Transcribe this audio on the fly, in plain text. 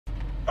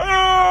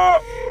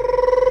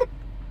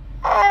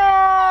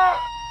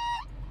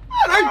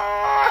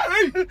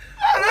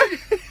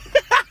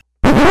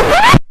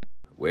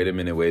Wait a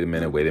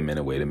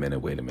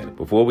minute.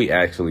 Before we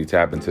actually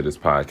tap into this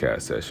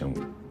podcast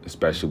session,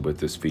 especially with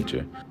this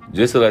feature,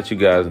 just to let you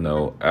guys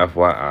know,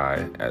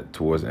 FYI,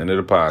 towards the end of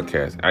the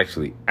podcast,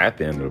 actually at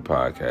the end of the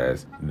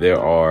podcast, there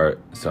are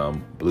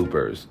some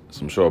bloopers,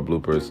 some short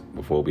bloopers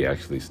before we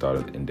actually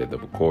started and did the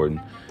recording.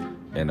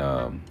 And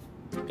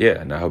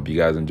and I hope you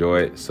guys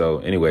enjoy it. So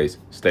anyways,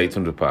 stay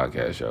tuned to the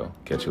podcast show.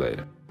 Catch you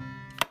later.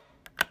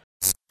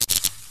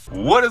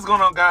 What is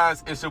going on,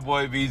 guys? It's your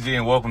boy VG,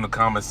 and welcome to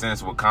Common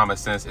Sense, where common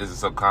sense isn't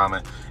so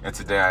common. And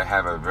today I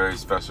have a very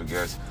special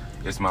guest.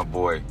 It's my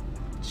boy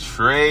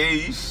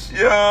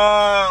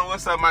TreSean.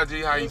 What's up, my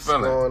G? How you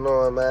feeling? What's going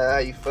on, man? How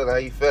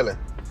you feeling?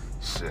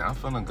 Shit, I'm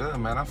feeling good,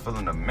 man. I'm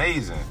feeling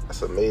amazing.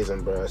 That's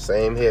amazing, bro.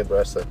 Same here,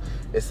 bro.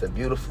 It's a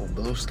beautiful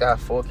blue sky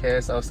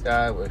forecast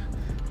outside with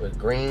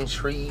green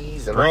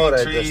trees and all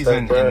that good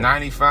stuff, and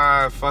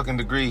 95 fucking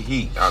degree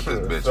heat out this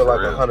bitch. Feel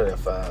like real.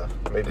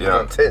 105, maybe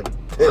 110.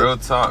 Real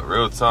talk.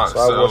 So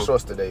I wore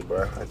shorts today,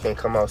 bro. I can't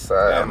come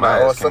outside. Yeah, my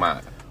ass come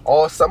out.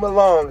 All summer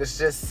long,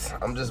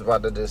 I'm just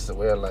about to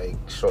wear like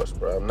shorts,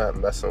 bro. I'm not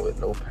messing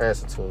with no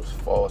pants until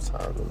fall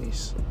time at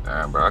least.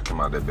 Damn, bro, I came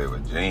out that bit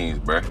with jeans,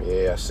 bro.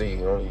 Yeah, I see.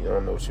 You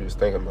don't know what you was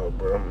thinking about,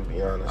 bro. I'm gonna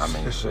be honest. I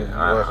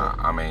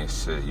mean,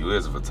 shit. You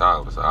is a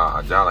photographer, so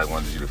y'all like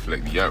wanted you to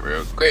flick me up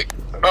real quick.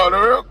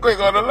 Real quick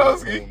on the low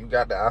ski. You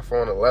got the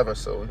iPhone 11,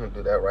 so we can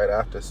do that right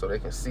after, so they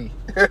can see.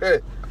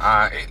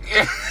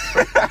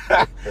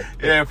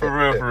 Yeah, for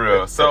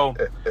real. So.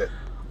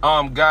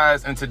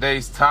 Guys, in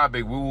today's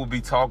topic, we will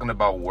be talking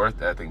about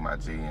worth ethic, my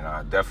G. And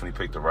I definitely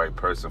picked the right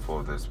person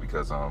for this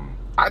because I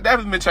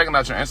definitely been checking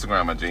out your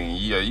Instagram, my G. And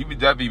yeah, you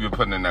definitely been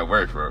putting in that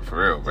work for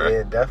real, bro.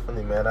 Yeah,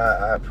 definitely, man.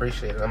 I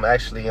appreciate it. I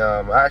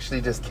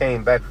actually just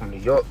came back from New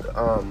York.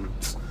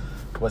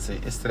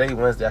 It's today,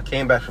 Wednesday. I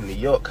came back from New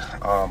York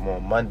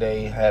on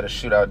Monday. Had a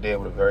shoot out there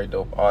with a very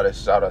dope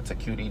artist. Shout out to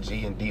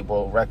QDG and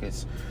Debo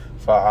Records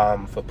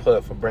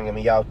for bringing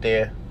me out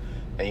there.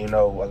 And,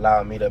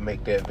 allowing me to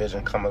make their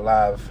vision come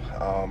alive.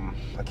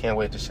 I can't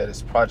wait to share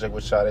this project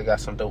with y'all. They got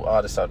some dope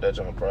artists out there,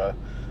 John, bro.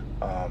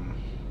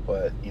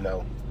 But,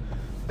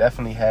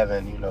 definitely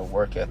having,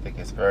 work ethic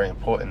is very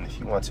important if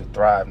you want to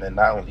thrive in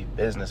not only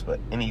business,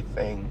 but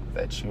anything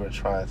that you are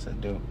trying to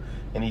do,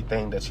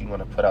 anything that you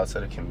want to put out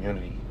to the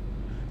community.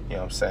 You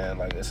know what I'm saying?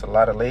 Like, it's a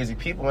lot of lazy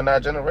people in our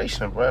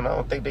generation, bro, and I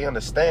don't think they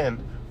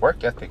understand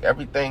work ethic.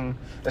 Everything,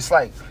 it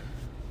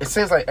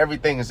seems like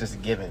everything is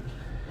just given.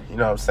 You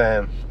know what I'm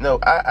saying? No,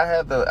 I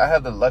have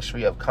the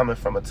luxury of coming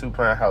from a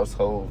 2-parent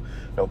household.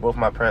 Both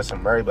my parents are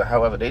married, but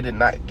however, they did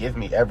not give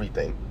me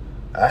everything.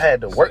 I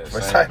had to work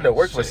for certain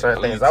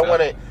things. I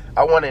wanted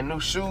new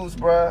shoes,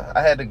 bro.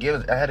 I had to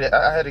get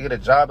a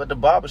job at the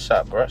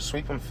barbershop, bro,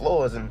 sweeping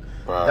floors and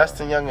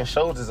dusting young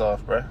shoulders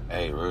off, bro.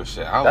 Hey, real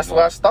shit. That's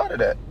where I started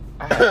at.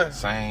 I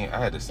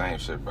had the same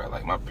shit, bro.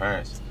 Like my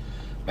parents.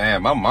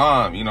 Man, my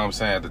mom, you know what I'm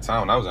saying, at the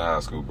time when I was in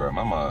high school, bro,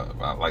 my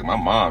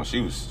mom,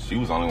 she was the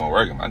only one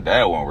working. My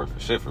dad won't work for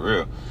shit, for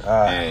real.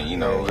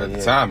 And, at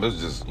the time, it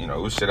was just, it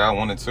was shit I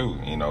wanted too.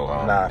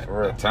 For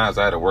real. At times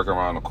I had to work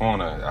around the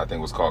corner. I think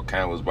it was called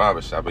Campbell's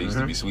Barbershop. I used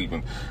to be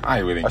sweeping. I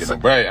ain't really get no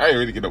bread. I ain't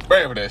really get no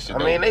bread for that shit,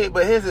 though.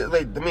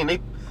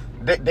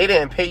 They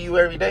didn't pay you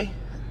every day?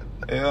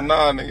 Hell no,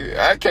 nigga.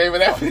 I came in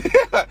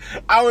that.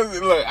 I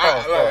was, look.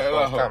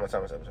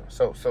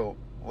 So,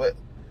 what?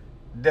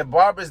 The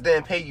barbers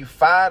didn't pay you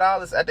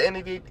 $5 at the end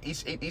of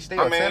each day, or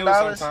 $10? It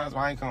was sometimes,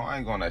 I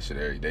ain't going that shit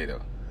every day,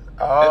 though.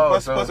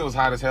 Plus it was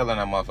hot as hell in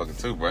that motherfucker,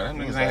 too, bro. Them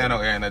niggas ain't had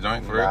no air in that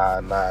joint, for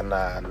real. Nah.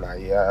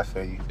 Yeah, I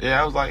feel you.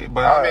 Yeah, I was like,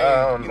 but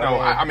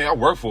I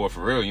work for it, for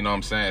real, you know what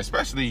I'm saying?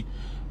 Especially,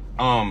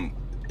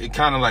 it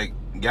kind of, like,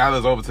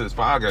 gathers over to this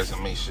podcast.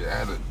 I mean, shit, I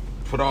had to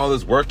put all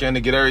this work in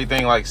to get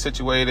everything, like,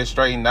 situated,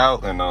 straightened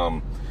out,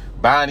 and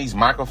buying these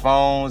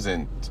microphones,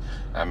 and,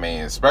 I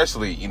mean,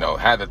 especially,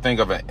 had to think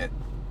of an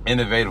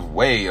innovative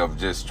way of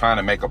just trying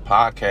to make a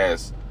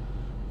podcast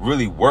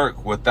really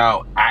work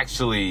without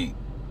actually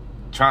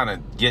trying to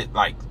get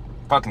like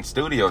fucking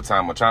studio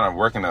time or trying to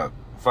work in a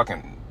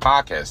fucking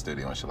podcast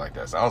studio and shit like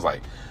that. So I was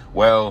like,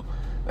 well,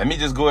 let me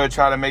just go ahead and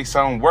try to make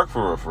something work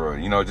for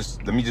real.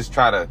 Just let me just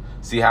try to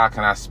see how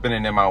can I spin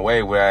it in my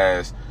way,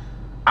 whereas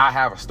I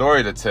have a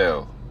story to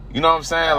tell. You know what I'm saying?